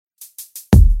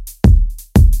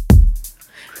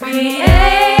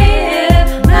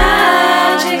Creative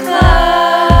Magic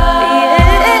Club.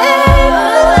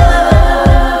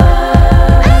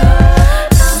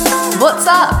 What's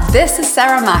up? This is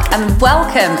Sarah Mack and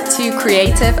welcome to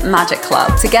Creative Magic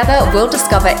Club. Together we'll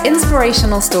discover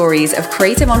inspirational stories of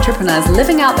creative entrepreneurs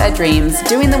living out their dreams,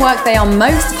 doing the work they are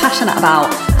most passionate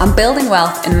about, and building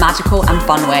wealth in magical and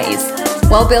fun ways.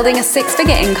 While building a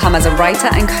six-figure income as a writer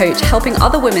and coach, helping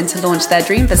other women to launch their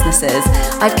dream businesses,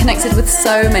 I've connected with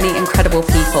so many incredible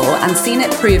people and seen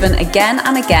it proven again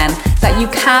and again that you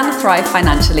can thrive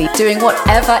financially doing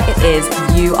whatever it is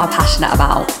you are passionate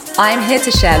about. I'm here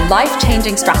to share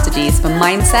life-changing strategies for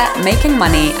mindset, making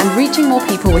money, and reaching more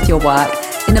people with your work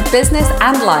in a business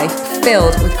and life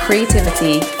filled with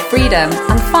creativity, freedom,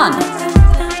 and fun.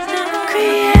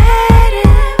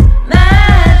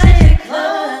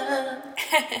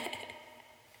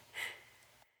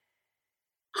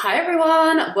 Hi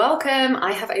everyone, welcome.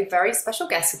 I have a very special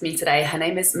guest with me today. Her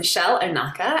name is Michelle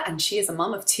Onaka and she is a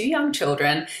mum of two young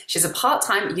children. She's a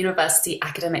part-time university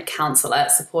academic counselor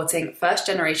supporting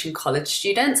first-generation college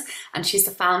students, and she's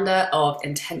the founder of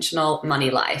Intentional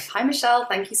Money Life. Hi Michelle,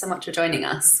 thank you so much for joining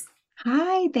us.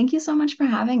 Hi, thank you so much for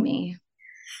having me.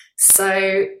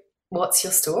 So what's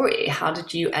your story? How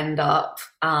did you end up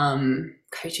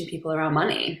coaching people around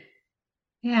money?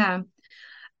 Yeah.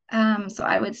 So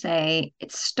I would say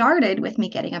it started with me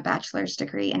getting a bachelor's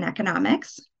degree in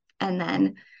economics and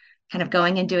then kind of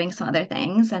going and doing some other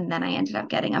things. And then I ended up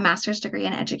getting a master's degree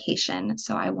in education.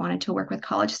 So I wanted to work with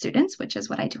college students, which is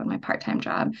what I do in my part-time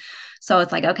job. So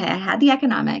it's like, okay, I had the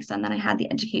economics and then I had the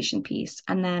education piece.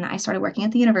 And then I started working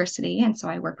at the university. And so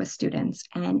I work with students,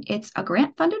 and it's a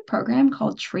grant-funded program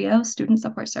called TRIO Student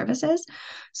Support Services.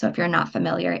 So if you're not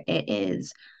familiar, it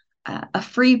is a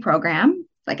free program,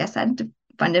 like I said,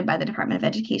 funded by the Department of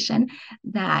Education,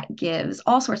 that gives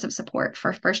all sorts of support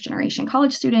for first-generation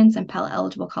college students and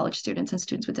Pell-eligible college students and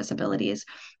students with disabilities.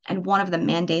 And one of the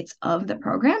mandates of the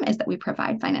program is that we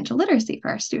provide financial literacy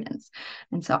for our students.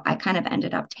 And so I kind of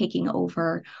ended up taking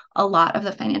over a lot of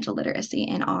the financial literacy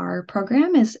in our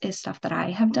program is stuff that I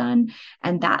have done.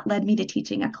 And that led me to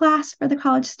teaching a class for the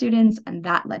college students. And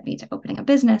that led me to opening a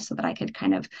business so that I could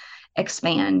kind of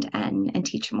expand and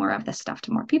teach more of this stuff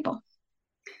to more people.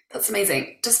 That's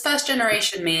amazing. Does first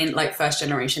generation mean like first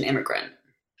generation immigrant?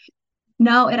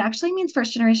 No, it actually means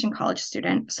first generation college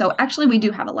student. So actually we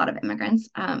do have a lot of immigrants,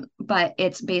 but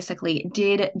it's basically,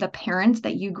 did the parents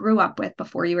that you grew up with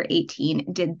before you were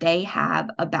 18, did they have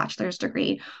a bachelor's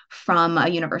degree from a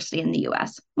university in the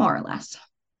US, more or less?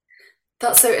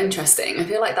 That's so interesting. I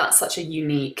feel like that's such a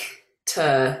unique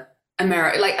to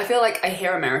America. Like, I feel like I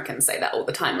hear Americans say that all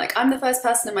the time. Like, I'm the first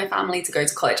person in my family to go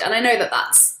to college. And I know that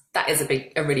that is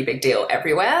a really big deal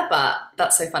everywhere, but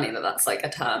that's so funny that that's like a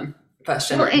term, first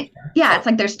generation. Yeah, it's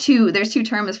like there's two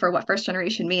terms for what first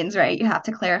generation means, right? You have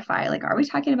to clarify, like, are we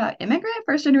talking about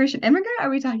first generation immigrant? Are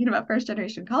we talking about first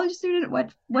generation college student?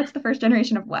 What's the first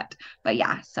generation of what? But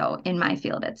yeah, so in my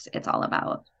field, it's all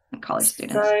about college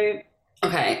students. So,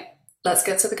 okay, let's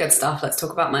get to the good stuff. Let's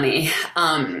talk about money.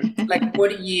 Like, what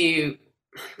do you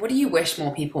wish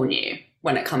more people knew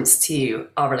when it comes to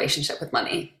our relationship with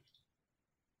money?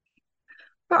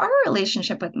 For our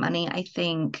relationship with money, I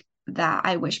think that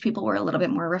I wish people were a little bit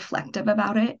more reflective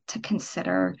about it, to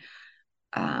consider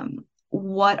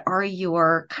what are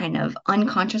your kind of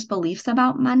unconscious beliefs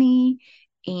about money,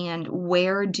 and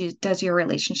where does your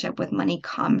relationship with money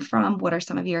come from? What are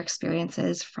some of your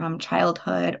experiences from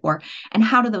childhood, and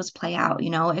how do those play out?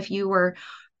 You know, if you were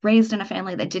raised in a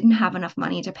family that didn't have enough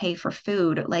money to pay for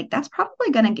food, like that's probably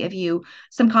going to give you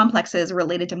some complexes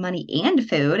related to money and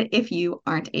food if you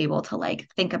aren't able to like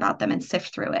think about them and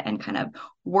sift through it and kind of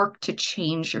work to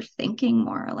change your thinking,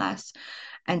 more or less.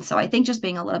 And so I think just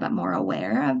being a little bit more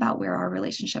aware about where our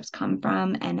relationships come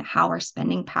from and how our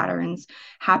spending patterns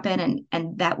happen,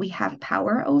 and that we have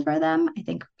power over them. I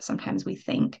think sometimes we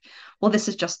think, well, this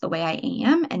is just the way I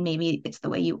am, and maybe it's the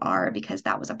way you are because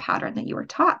that was a pattern that you were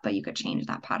taught, but you could change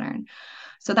that pattern.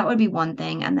 So that would be one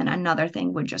thing. And then another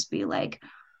thing would just be like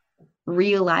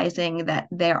realizing that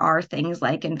there are things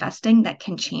like investing that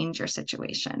can change your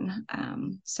situation.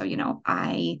 So, you know,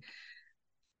 I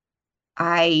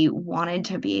wanted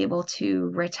to be able to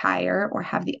retire or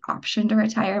have the option to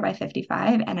retire by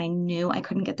 55. And I knew I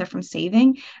couldn't get there from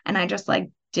saving. And I just like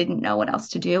didn't know what else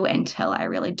to do until I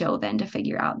really dove in to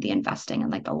figure out the investing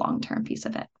and like the long-term piece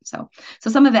of it. So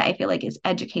some of it I feel like is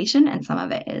education, and some of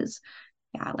it is,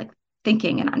 yeah, like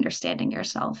thinking and understanding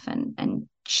yourself and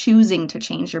choosing to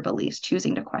change your beliefs,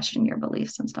 choosing to question your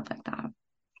beliefs and stuff like that.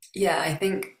 Yeah, I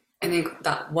think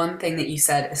that one thing that you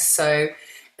said is so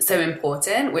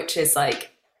important, which is like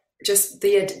just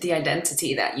the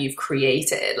identity that you've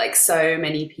created. Like so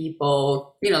many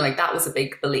people, like that was a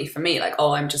big belief for me. Like,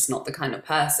 oh, I'm just not the kind of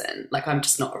person. Like, I'm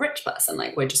just not a rich person.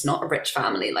 Like, we're just not a rich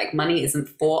family. Like, money isn't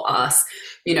for us.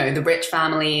 The rich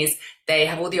families, they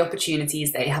have all the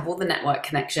opportunities, they have all the network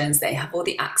connections, they have all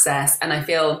the access. And I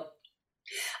feel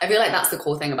like that's the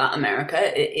cool thing about America.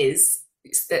 It's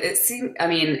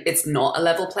not a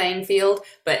level playing field,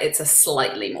 but it's a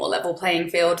slightly more level playing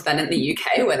field than in the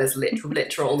UK, where there's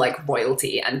literal like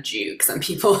royalty and dukes and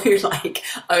people who like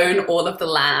own all of the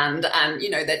land. And,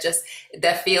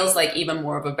 there feels like even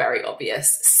more of a very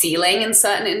obvious ceiling in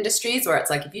certain industries where it's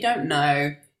like, if you don't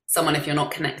know someone, if you're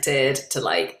not connected to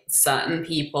like certain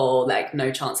people, like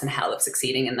no chance in hell of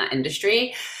succeeding in that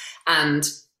industry. And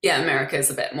yeah, America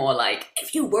is a bit more like,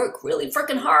 if you work really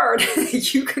freaking hard,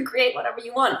 you can create whatever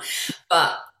you want.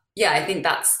 But yeah, I think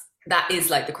that is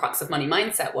like the crux of money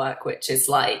mindset work, which is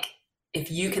like,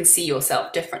 if you can see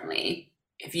yourself differently,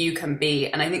 if you can be,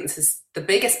 and I think this is the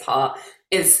biggest part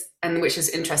is, and which is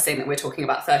interesting that we're talking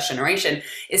about first generation,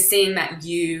 is seeing that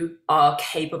you are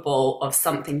capable of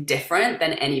something different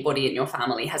than anybody in your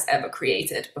family has ever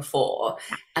created before.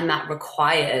 And that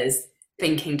requires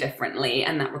thinking differently,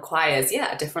 and that requires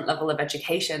a different level of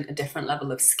education, a different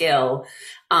level of skill,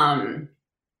 and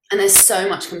there's so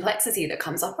much complexity that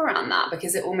comes up around that,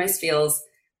 because it almost feels,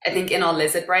 I think in our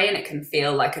lizard brain, it can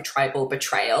feel like a tribal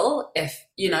betrayal if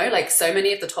like so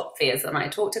many of the top fears that I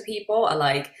talk to people are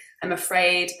like, I'm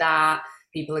afraid that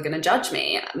people are going to judge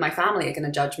me, my family are going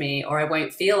to judge me, or I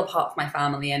won't feel a part of my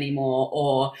family anymore,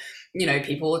 or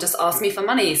people will just ask me for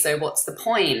money, so what's the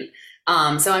point?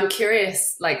 So I'm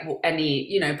curious, like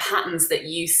any, patterns that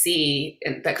you see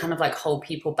that kind of like hold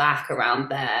people back around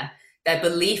their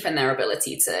belief in their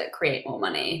ability to create more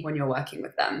money when you're working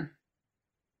with them.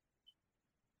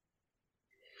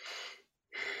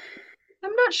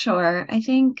 I'm not sure. I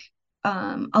think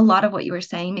a lot of what you were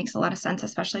saying makes a lot of sense,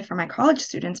 especially for my college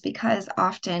students, because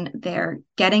often they're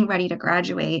getting ready to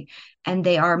graduate and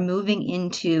they are moving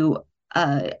into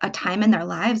a time in their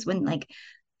lives when like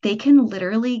they can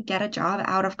literally get a job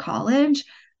out of college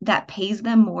that pays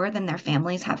them more than their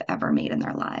families have ever made in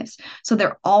their lives. So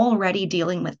they're already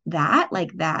dealing with that,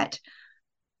 like that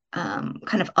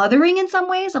kind of othering in some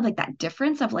ways, of like that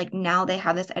difference of like now they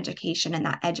have this education, and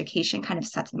that education kind of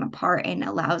sets them apart and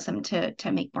allows them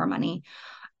to make more money.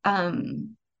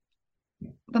 Um,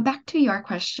 but back to your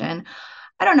question,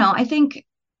 I don't know. I think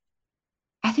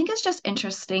it's just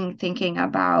interesting thinking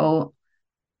about,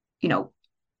 you know,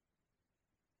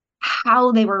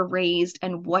 how they were raised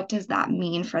and what does that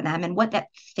mean for them, and what that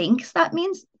thinks that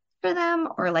means for them,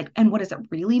 or like, and what does it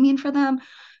really mean for them.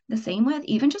 The same with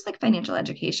even just like financial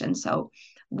education. So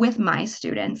with my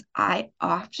students, I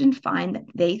often find that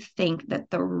they think that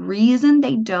the reason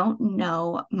they don't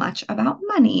know much about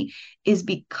money is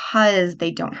because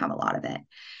they don't have a lot of it.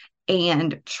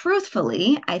 And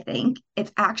truthfully, I think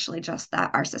it's actually just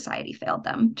that our society failed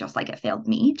them, just like it failed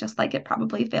me, just like it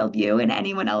probably failed you and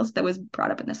anyone else that was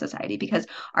brought up in the society, because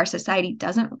our society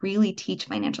doesn't really teach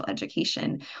financial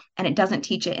education, and it doesn't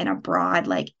teach it in a broad,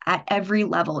 like at every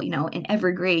level, in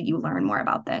every grade, you learn more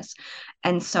about this.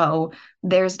 And so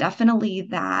there's definitely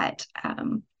that,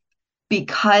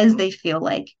 because they feel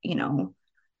like,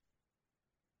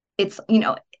 it's,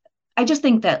 I just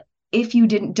think that if you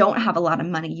don't have a lot of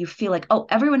money, you feel like, oh,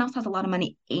 everyone else has a lot of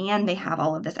money and they have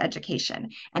all of this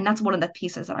education. And that's one of the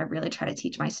pieces that I really try to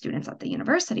teach my students at the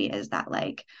university, is that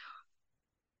like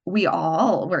we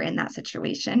all were in that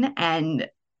situation. And,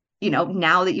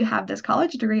 now that you have this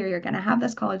college degree, or you're going to have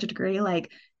this college degree, like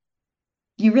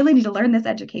you really need to learn this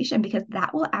education, because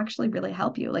that will actually really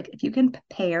help you. Like if you can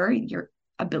pair your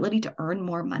ability to earn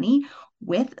more money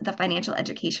with the financial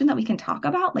education that we can talk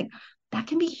about, like that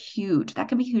can be huge. That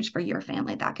can be huge for your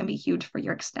family. That can be huge for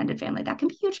your extended family. That can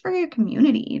be huge for your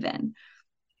community even.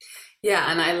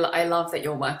 Yeah, and I love that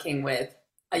you're working with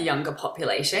a younger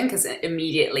population, because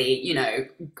immediately,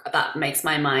 that makes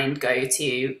my mind go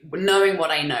to knowing what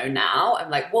I know now. I'm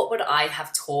like, what would I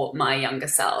have taught my younger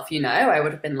self? I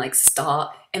would have been like,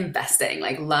 start investing,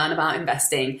 like learn about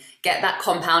investing, get that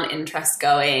compound interest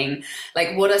going.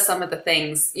 Like, what are some of the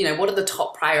things, what are the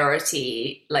top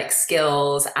priority like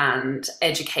skills and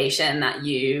education that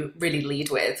you really lead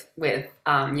with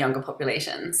younger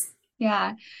populations?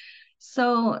 Yeah.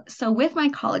 So with my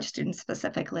college students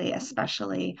specifically,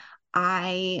 especially,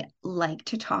 I like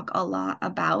to talk a lot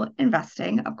about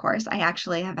investing. Of course, I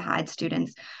actually have had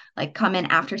students like come in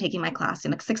after taking my class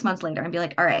and like 6 months later and be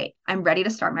like, all right, I'm ready to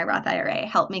start my Roth IRA.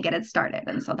 Help me get it started.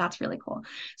 And so that's really cool.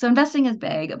 So investing is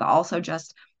big, but also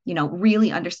just,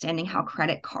 really understanding how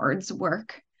credit cards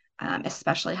work.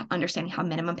 especially understanding how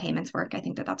minimum payments work. I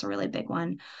think that that's a really big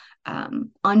one.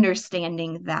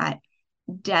 Understanding that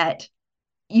debt,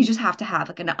 you just have to have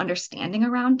like an understanding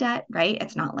around debt, right?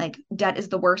 It's not like debt is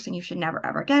the worst and you should never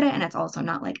ever get it. And it's also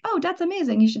not like, oh, debt's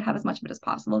amazing, you should have as much of it as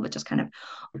possible, but just kind of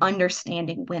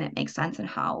understanding when it makes sense and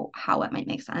how it might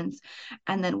make sense.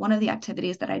 And then one of the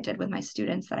activities that I did with my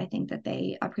students that I think that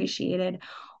they appreciated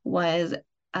was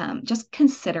just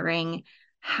considering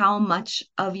how much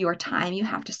of your time you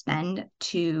have to spend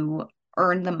to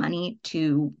earn the money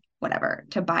to whatever,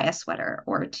 to buy a sweater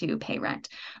or to pay rent.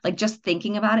 Like just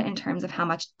thinking about it in terms of how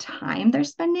much time they're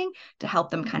spending to help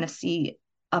them kind of see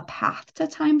a path to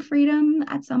time freedom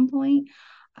at some point.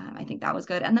 I think that was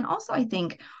good. And then also, I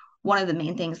think one of the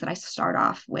main things that I start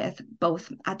off with,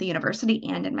 both at the university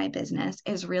and in my business,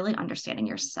 is really understanding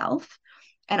yourself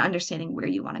and understanding where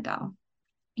you want to go.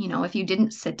 You know, if you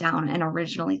didn't sit down and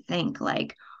originally think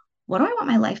like, what do I want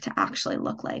my life to actually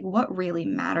look like? What really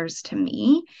matters to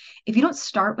me? If you don't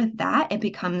start with that, it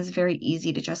becomes very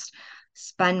easy to just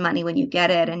spend money when you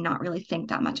get it and not really think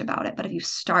that much about it. But if you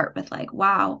start with like,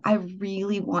 wow, I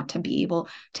really want to be able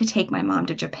to take my mom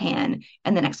to Japan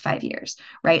in the next 5 years,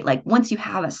 right? Like once you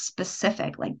have a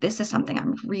specific, like this is something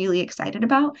I'm really excited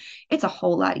about, it's a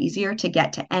whole lot easier to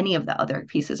get to any of the other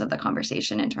pieces of the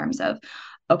conversation in terms of,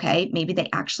 okay, maybe they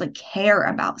actually care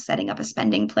about setting up a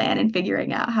spending plan and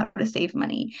figuring out how to save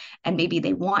money. And maybe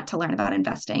they want to learn about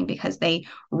investing because they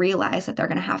realize that they're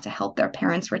going to have to help their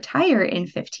parents retire in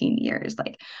 15 years.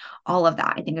 Like all of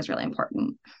that, I think is really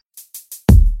important.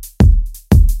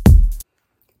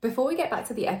 Before we get back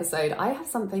to the episode, I have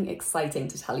something exciting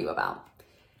to tell you about.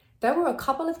 There were a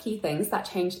couple of key things that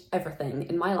changed everything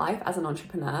in my life as an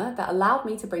entrepreneur that allowed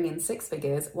me to bring in 6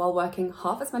 figures while working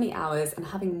half as many hours and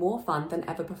having more fun than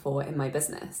ever before in my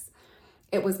business.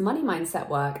 It was money mindset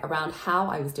work around how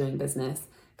I was doing business,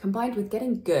 combined with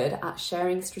getting good at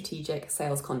sharing strategic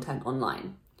sales content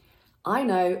online. I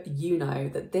know you know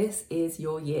that this is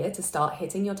your year to start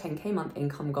hitting your 10K month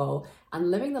income goal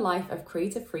and living the life of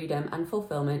creative freedom and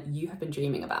fulfillment you have been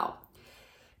dreaming about.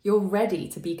 You're ready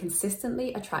to be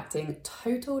consistently attracting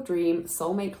total dream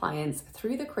soulmate clients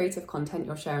through the creative content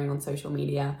you're sharing on social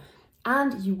media,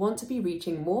 and you want to be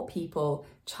reaching more people,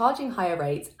 charging higher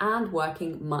rates, and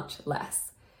working much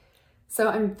less. So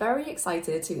I'm very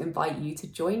excited to invite you to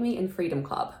join me in Freedom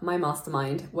Club, my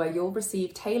mastermind, where you'll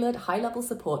receive tailored high-level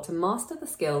support to master the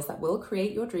skills that will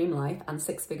create your dream life and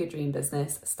 6-figure dream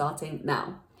business starting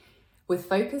now. With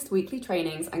focused weekly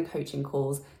trainings and coaching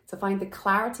calls to find the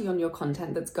clarity on your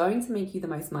content that's going to make you the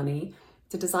most money,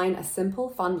 to design a simple,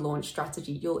 fun launch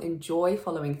strategy you'll enjoy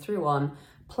following through on,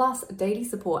 plus daily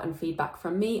support and feedback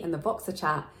from me in the Voxer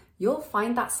chat, you'll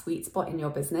find that sweet spot in your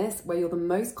business where you're the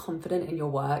most confident in your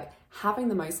work, having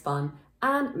the most fun,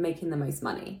 and making the most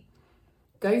money.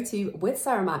 Go to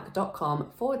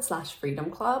withsarahmac.com/freedom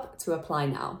club to apply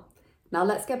now. Now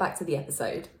let's get back to the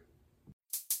episode.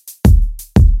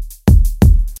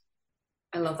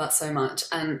 I love that so much.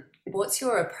 And what's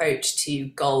your approach to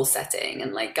goal setting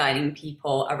and like guiding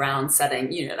people around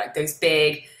setting, you know, like those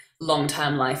big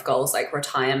long-term life goals like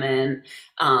retirement,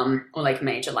 or like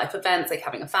major life events like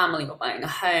having a family or buying a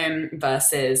home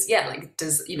versus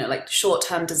like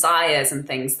short-term desires and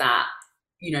things that,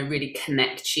 you know, really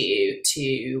connect you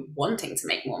to wanting to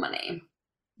make more money?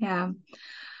 Yeah.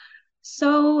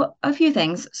 So a few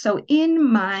things. So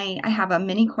I have a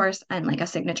mini course and like a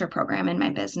signature program in my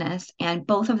business. And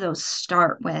both of those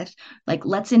start with like,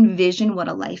 let's envision what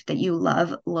a life that you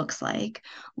love looks like.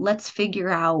 Let's figure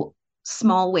out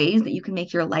small ways that you can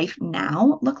make your life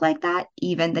now look like that,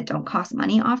 even that don't cost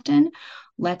money often.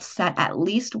 Let's set at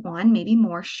least one, maybe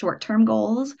more short-term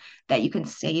goals that you can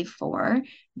save for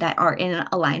that are in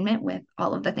alignment with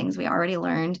all of the things we already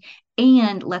learned.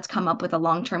 And let's come up with a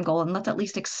long-term goal and let's at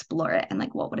least explore it and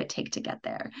like, what would it take to get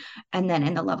there? And then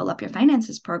in the Level Up Your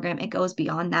Finances program, it goes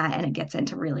beyond that and it gets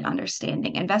into really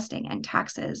understanding investing and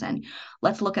taxes. And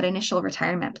let's look at initial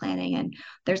retirement planning. And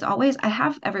I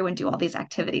have everyone do all these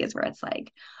activities where it's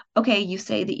like, okay, you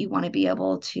say that you want to be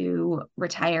able to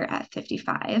retire at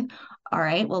 55. All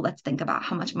right, well, let's think about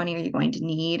how much money are you going to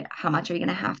need? How much are you going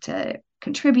to have to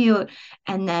contribute?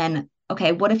 And then,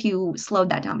 okay, what if you slowed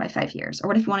that down by 5 years? Or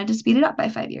what if you wanted to speed it up by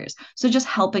 5 years? So just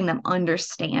helping them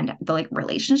understand the like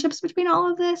relationships between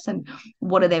all of this and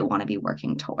what do they want to be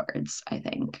working towards, I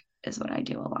think is what I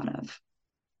do a lot of.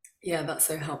 Yeah, that's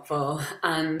so helpful.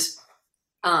 And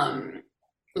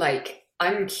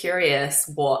I'm curious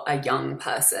what a young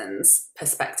person's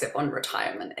perspective on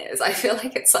retirement is. I feel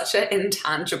like it's such an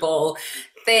intangible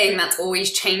thing that's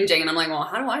always changing. And I'm like, well,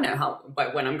 how do I know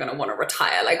when I'm going to want to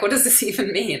retire? Like, what does this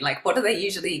even mean? Like, what do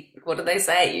they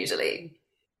say usually?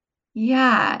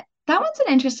 Yeah, that one's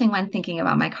an interesting one thinking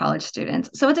about my college students.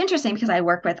 So it's interesting because I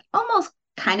work with almost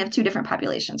kind of two different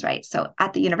populations, right? So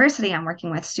at the university, I'm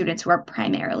working with students who are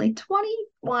primarily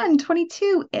 21,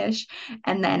 22-ish.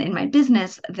 And then in my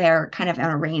business, they're kind of in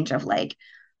a range of like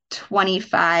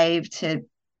 25 to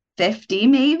 50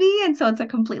 maybe. And so it's a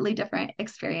completely different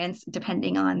experience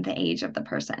depending on the age of the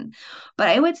person. But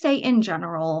I would say in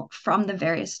general, from the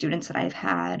various students that I've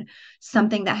had,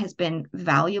 something that has been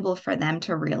valuable for them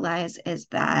to realize is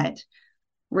that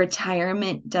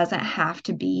retirement doesn't have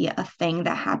to be a thing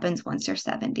that happens once you're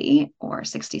 70 or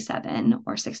 67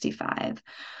 or 65.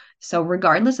 So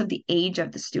regardless of the age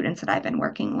of the students that I've been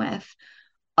working with,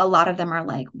 a lot of them are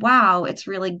like, wow, it's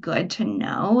really good to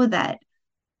know that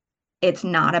it's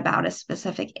not about a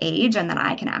specific age and that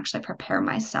I can actually prepare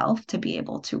myself to be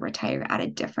able to retire at a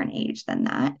different age than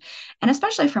that. And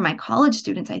especially for my college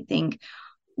students, I think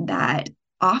that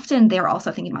often they're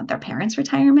also thinking about their parents'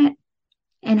 retirement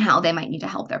and how they might need to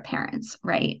help their parents,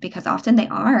 right? Because often they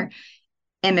are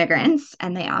immigrants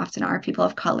and they often are people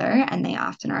of color and they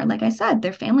often are, like I said,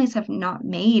 their families have not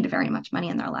made very much money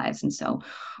in their lives. And so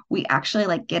we actually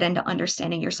like get into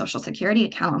understanding your social security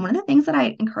account. And one of the things that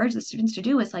I encourage the students to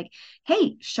do is like,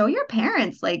 hey, show your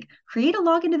parents, like create a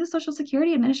login to the Social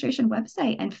Security Administration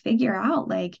website and figure out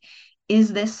like,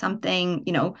 is this something,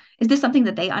 is this something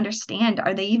that they understand?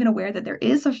 Are they even aware that there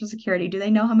is Social Security? Do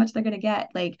they know how much they're going to get?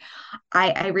 Like,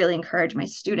 I really encourage my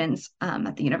students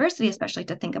at the university, especially,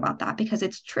 to think about that because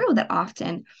it's true that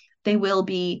often they will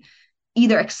be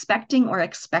either expecting or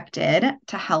expected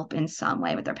to help in some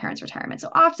way with their parents' retirement. So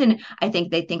often I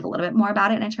think they think a little bit more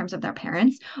about it in terms of their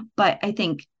parents, but I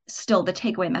think still the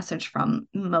takeaway message from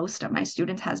most of my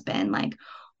students has been like,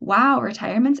 wow,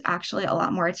 retirement's actually a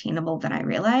lot more attainable than I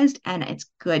realized. And it's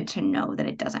good to know that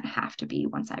it doesn't have to be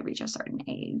once I reach a certain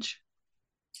age.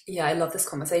 Yeah, I love this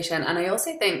conversation. And I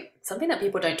also think something that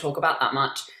people don't talk about that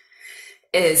much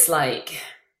is like,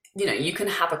 you can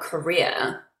have a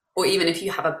career, or even if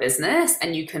you have a business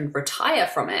and you can retire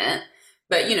from it,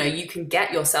 but you can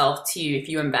get yourself to, if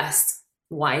you invest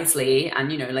wisely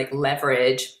and, like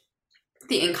leverage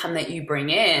the income that you bring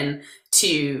in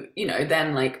to,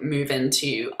 then like move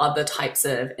into other types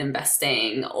of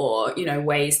investing or,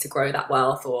 ways to grow that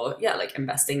wealth or, yeah, like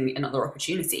investing in other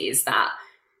opportunities that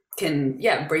can,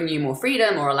 yeah, bring you more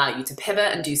freedom or allow you to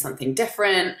pivot and do something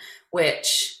different,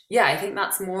 which, yeah, I think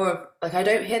that's more of like, I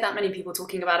don't hear that many people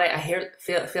talking about it. I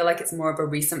feel like it's more of a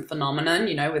recent phenomenon,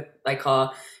 with like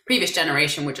our previous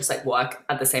generation would just like work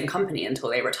at the same company until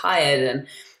they retired. And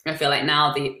I feel like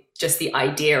now the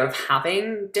idea of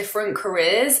having different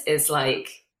careers is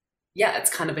like, yeah, it's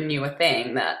kind of a newer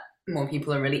thing that more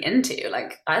people are really into.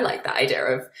 Like, I like that idea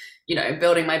of,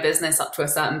 building my business up to a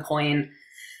certain point,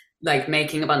 like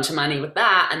making a bunch of money with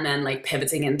that and then like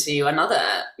pivoting into another,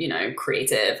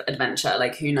 creative adventure.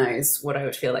 Like, who knows what I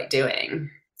would feel like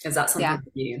doing. Is that something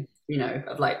Yeah. that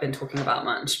have like been talking about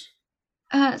much?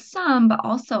 Some, but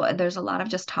also there's a lot of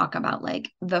just talk about like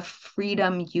the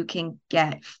freedom you can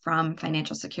get from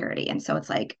financial security. And so it's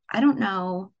like, I don't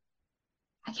know,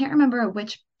 I can't remember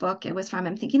which book it was from.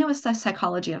 I'm thinking it was The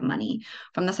Psychology of Money.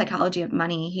 From The Psychology of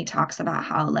Money, he talks about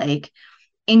how like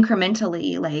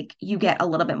incrementally like you get a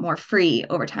little bit more free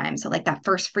over time. So like that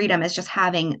first freedom is just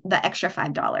having the extra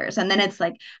 $5, and then it's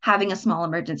like having a small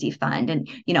emergency fund. And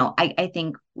I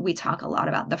think we talk a lot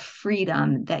about the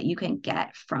freedom that you can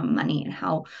get from money and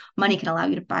how money can allow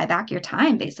you to buy back your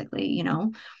time basically.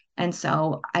 And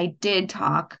so I did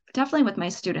talk definitely with my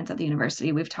students at the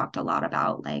university. We've talked a lot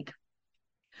about like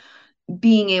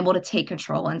being able to take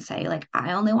control and say like,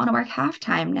 I only want to work half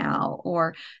time now,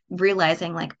 or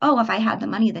realizing like, oh, if I had the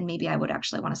money then maybe I would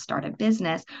actually want to start a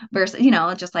business, versus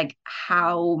just like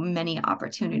how many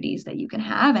opportunities that you can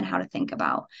have and how to think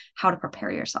about how to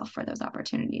prepare yourself for those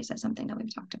opportunities is something that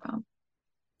we've talked about.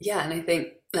 Yeah, and I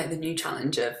think like the new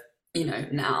challenge of,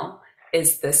 now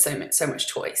is there's so much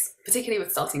choice, particularly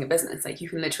with starting a business. Like, you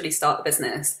can literally start a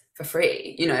business for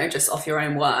free, just off your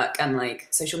own work and like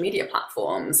social media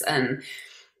platforms. And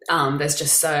there's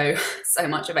just so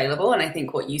much available. And I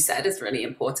think what you said is really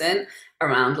important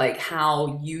around like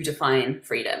how you define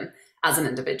freedom as an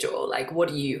individual. Like, what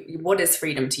is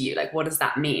freedom to you? Like, what does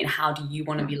that mean? How do you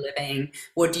want to Yeah. be living?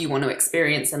 What do you want to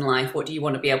experience in life? What do you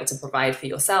want to be able to provide for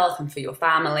yourself and for your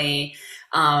family?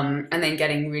 And then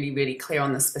getting really, really clear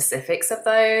on the specifics of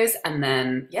those. And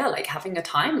then, yeah, like having a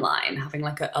timeline, having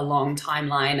like a long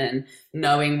timeline, and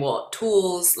knowing what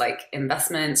tools, like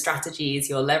investment strategies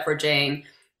you're leveraging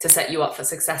to set you up for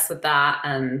success with that.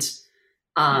 And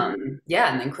Yeah.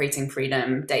 yeah, and then creating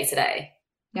freedom day to day.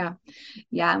 Yeah.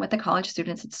 Yeah. And with the college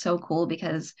students, it's so cool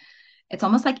because it's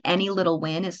almost like any little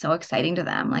win is so exciting to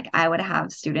them. Like I would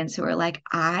have students who are like,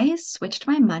 I switched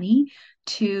my money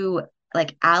to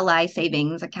like Ally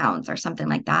savings accounts or something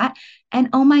like that. And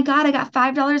oh my God, I got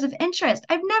 $5 of interest.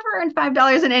 I've never earned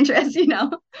 $5 in interest, you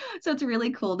know? So it's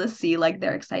really cool to see like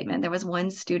their excitement. There was one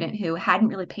student who hadn't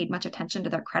really paid much attention to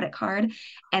their credit card,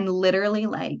 and literally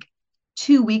like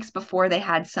 2 weeks before they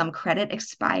had some credit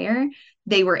expire,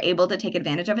 they were able to take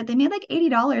advantage of it. They made like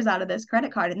 $80 out of this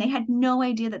credit card, and they had no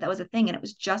idea that that was a thing. And it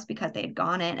was just because they had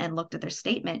gone in and looked at their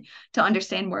statement to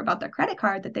understand more about their credit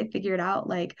card that they figured out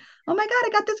like, oh my God, I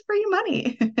got this free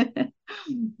money.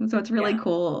 So it's really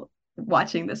cool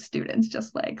watching the students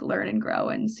just like learn and grow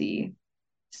and see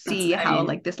how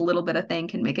like this little bit of thing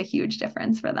can make a huge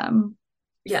difference for them.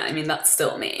 Yeah, I mean, that's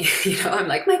still me. I'm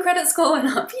like, my credit score went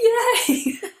up,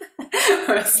 yay!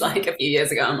 Whereas like a few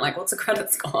years ago, I'm like, what's a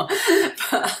credit score?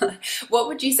 But what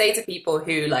would you say to people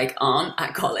who like aren't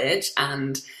at college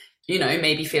and,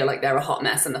 maybe feel like they're a hot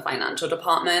mess in the financial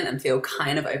department and feel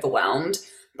kind of overwhelmed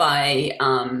by,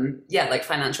 like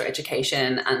financial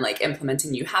education and like implementing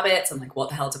new habits and like what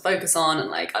the hell to focus on? And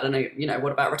like, I don't know,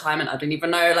 what about retirement? I don't even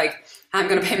know like how I'm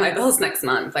going to pay my bills next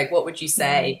month. Like, what would you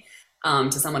say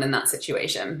to someone in that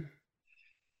situation?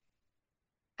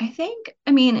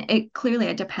 I mean,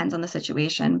 it depends on the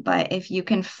situation, but if you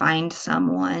can find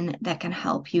someone that can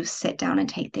help you sit down and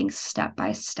take things step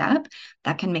by step,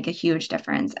 that can make a huge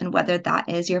difference. And whether that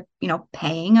is you're,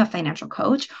 paying a financial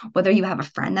coach, whether you have a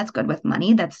friend that's good with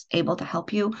money that's able to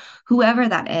help you, whoever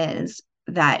that is,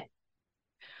 that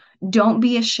don't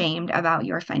be ashamed about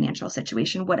your financial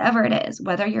situation, whatever it is,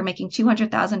 whether you're making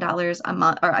 $200,000 a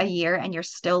month or a year and you're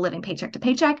still living paycheck to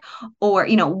paycheck, or,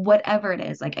 whatever it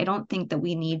is. Like, I don't think that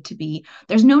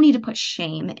there's no need to put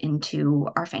shame into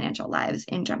our financial lives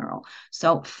in general.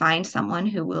 So find someone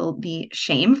who will be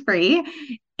shame free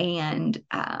and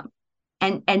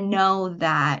know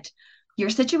that your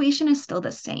situation is still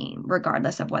the same,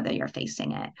 regardless of whether you're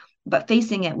facing it. But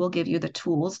facing it will give you the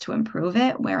tools to improve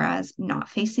it, whereas not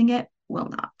facing it will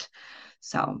not.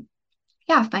 So,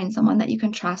 yeah, find someone that you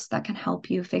can trust that can help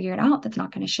you figure it out, that's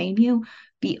not going to shame you.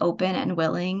 Be open and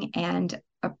willing and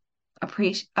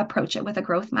approach it with a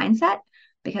growth mindset,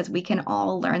 because we can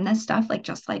all learn this stuff. Like,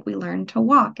 just like we learn to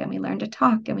walk and we learn to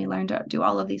talk and we learn to do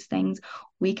all of these things,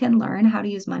 we can learn how to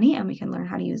use money, and we can learn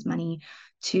how to use money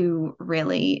to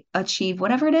really achieve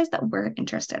whatever it is that we're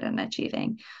interested in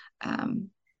achieving.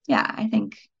 I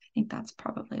think that's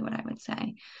probably what I would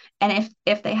say. And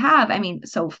if they have, I mean,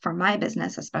 so for my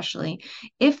business especially,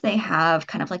 if they have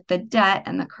kind of like the debt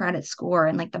and the credit score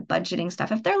and like the budgeting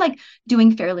stuff, if they're like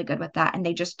doing fairly good with that and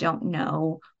they just don't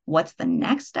know what's the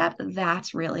next step,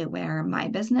 that's really where my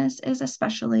business is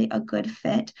especially a good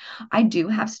fit. I do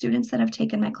have students that have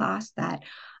taken my class that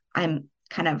I'm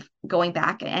kind of going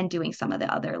back and doing some of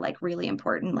the other like really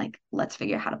important, like, let's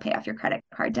figure out how to pay off your credit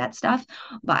card debt stuff.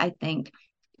 But I think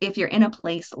if you're in a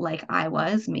place like I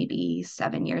was maybe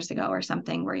 7 years ago or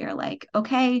something, where you're like,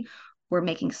 okay, we're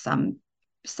making some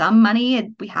money,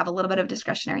 and we have a little bit of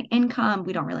discretionary income,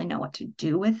 we don't really know what to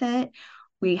do with it,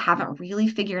 we haven't really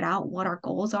figured out what our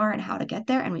goals are and how to get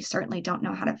there, and we certainly don't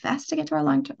know how to invest to get to our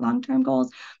long-term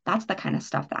goals, that's the kind of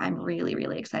stuff that I'm really,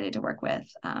 really excited to work with.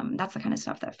 That's the kind of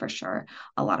stuff that for sure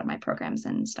a lot of my programs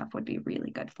and stuff would be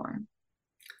really good for.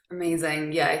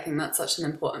 Amazing. Yeah, I think that's such an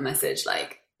important message.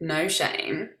 Like, no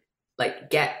shame, like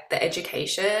get the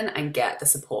education and get the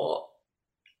support,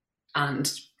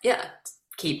 and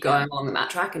keep going along that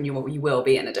track, and you will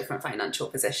be in a different financial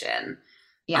position.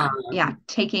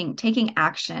 Taking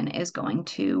action is going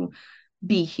to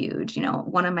be huge.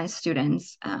 One of my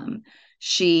students,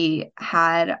 she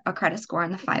had a credit score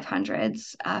in the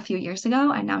 500s a few years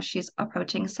ago, and now she's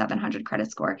approaching 700 credit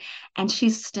score, and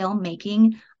she's still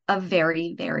making a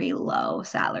very, very low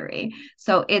salary.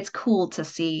 So it's cool to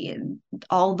see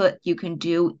all that you can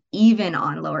do even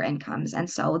on lower incomes. And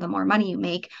so the more money you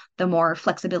make, the more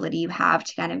flexibility you have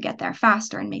to kind of get there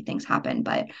faster and make things happen.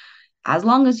 But as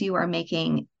long as you are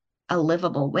making a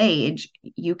livable wage,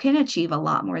 you can achieve a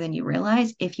lot more than you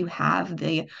realize if you have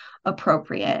the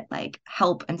appropriate like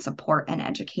help and support and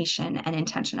education and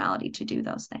intentionality to do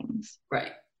those things.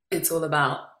 Right. It's all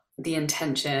about the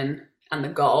intention and the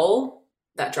goal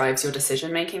that drives your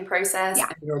decision-making process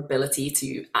and your ability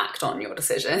to act on your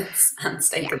decisions and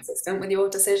stay consistent with your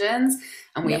decisions.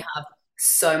 And we have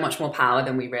so much more power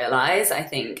than we realize. I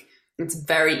think it's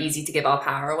very easy to give our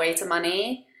power away to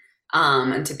money,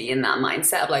 and to be in that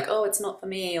mindset of like, oh, it's not for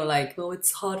me, or like, oh,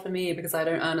 it's hard for me because I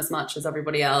don't earn as much as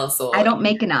everybody else, or I don't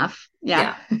make enough.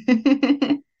 Yeah.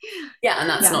 And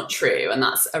that's not true. And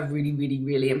that's a really, really,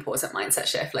 really important mindset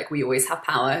shift. Like, we always have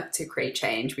power to create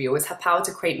change. We always have power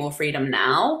to create more freedom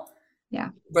now Yeah.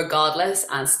 regardless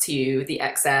as to the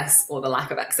excess or the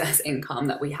lack of excess income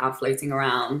that we have floating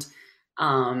around.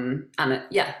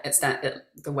 It's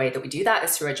the way that we do that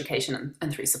is through education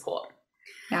and through support.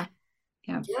 Yeah.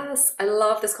 Yeah. Yes, I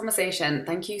love this conversation.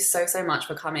 Thank you so, so much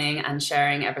for coming and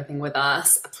sharing everything with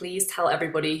us. Please tell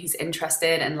everybody who's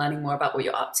interested in learning more about what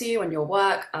you're up to and your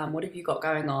work. What have you got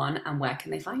going on and where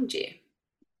can they find you?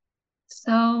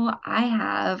 So I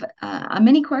have a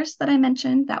mini course that I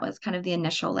mentioned that was kind of the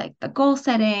initial, like the goal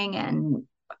setting and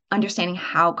understanding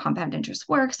how compound interest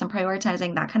works and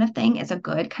prioritizing that kind of thing is a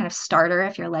good kind of starter.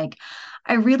 If you're like,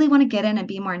 I really want to get in and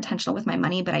be more intentional with my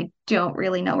money, but I don't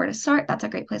really know where to start, that's a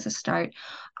great place to start.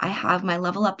 I have my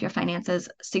Level Up Your Finances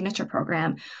signature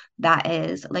program that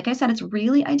is, like I said, it's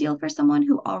really ideal for someone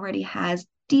who already has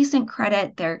decent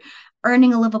credit. They're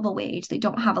earning a livable wage. They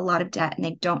don't have a lot of debt and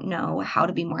they don't know how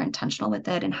to be more intentional with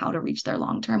it and how to reach their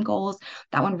long-term goals.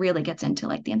 That one really gets into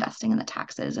like the investing and the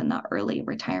taxes and the early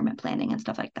retirement planning and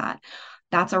stuff like that.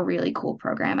 That's a really cool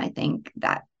program. I think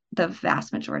that the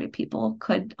vast majority of people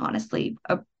could honestly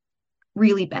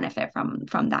really benefit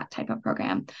from that type of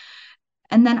program.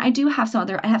 And then I do have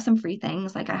I have some free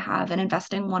things. Like I have an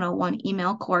Investing 101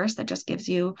 email course that just gives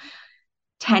you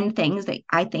 10 things that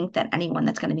I think that anyone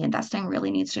that's going to be investing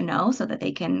really needs to know so that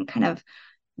they can kind of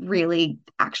really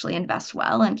actually invest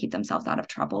well and keep themselves out of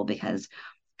trouble. Because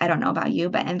I don't know about you,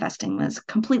 but investing was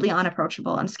completely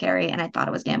unapproachable and scary. And I thought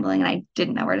it was gambling and I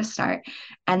didn't know where to start.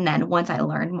 And then once I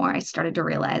learned more, I started to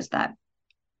realize that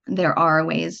there are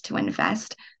ways to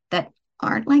invest that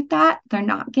aren't like that. They're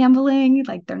not gambling.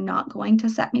 Like they're not going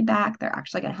to set me back. They're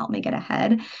actually going to help me get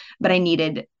ahead. But I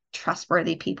needed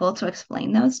trustworthy people to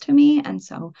explain those to me. And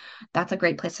so that's a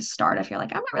great place to start if you're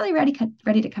like, I'm not really ready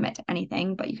to commit to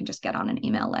anything, but you can just get on an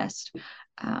email list.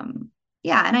 And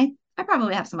I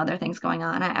probably have some other things going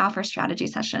on. I offer strategy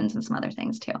sessions and some other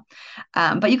things too.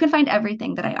 But you can find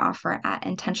everything that I offer at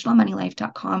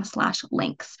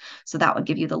intentionalmoneylife.com/links. So that would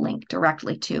give you the link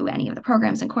directly to any of the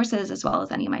programs and courses, as well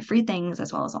as any of my free things,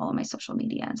 as well as all of my social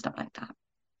media and stuff like that.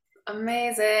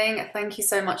 Amazing. Thank you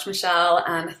so much, Michelle.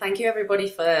 And thank you everybody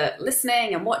for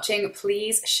listening and watching.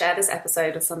 Please share this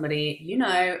episode with somebody you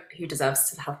know who deserves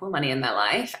to have more money in their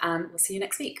life. And we'll see you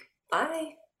next week.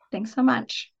 Bye. Thanks so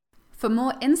much. For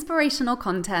more inspirational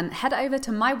content, head over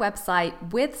to my website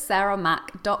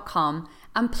withsarahmac.com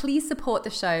and please support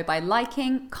the show by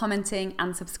liking, commenting,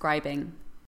 and subscribing.